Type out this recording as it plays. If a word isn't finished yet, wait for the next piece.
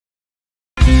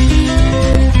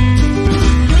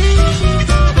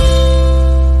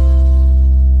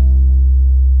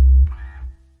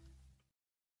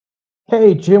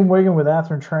Hey, Jim Wigan with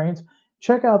Athearn Trains.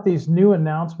 Check out these new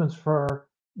announcements for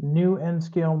new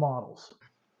N-scale models.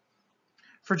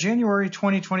 For January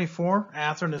 2024,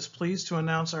 Athearn is pleased to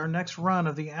announce our next run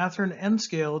of the Athearn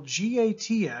N-Scale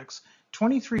GATX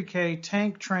 23K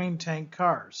tank train tank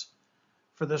cars.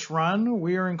 For this run,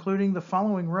 we are including the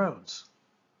following roads.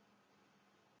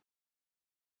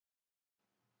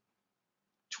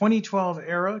 2012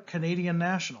 era Canadian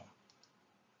National.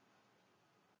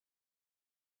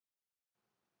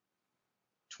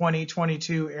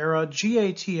 2022 era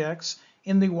GATX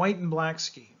in the white and black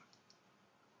scheme.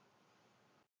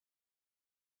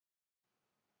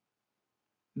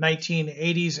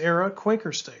 1980s era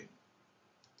Quaker State.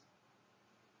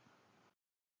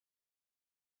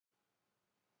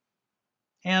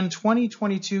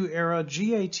 2022 era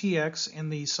GATX in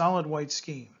the solid white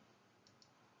scheme.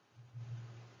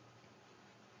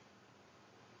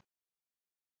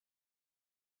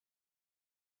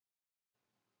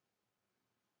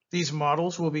 These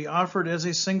models will be offered as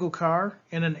a single car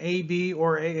in an A, B,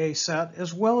 or AA set,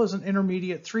 as well as an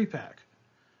intermediate 3-pack.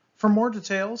 For more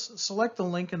details, select the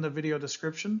link in the video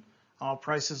description. All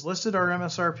prices listed are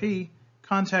MSRP.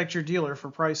 Contact your dealer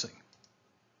for pricing.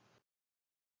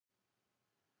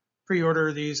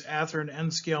 Pre-order these Athearn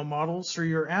N-Scale models through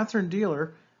your Athearn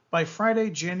dealer by Friday,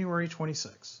 January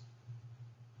 26.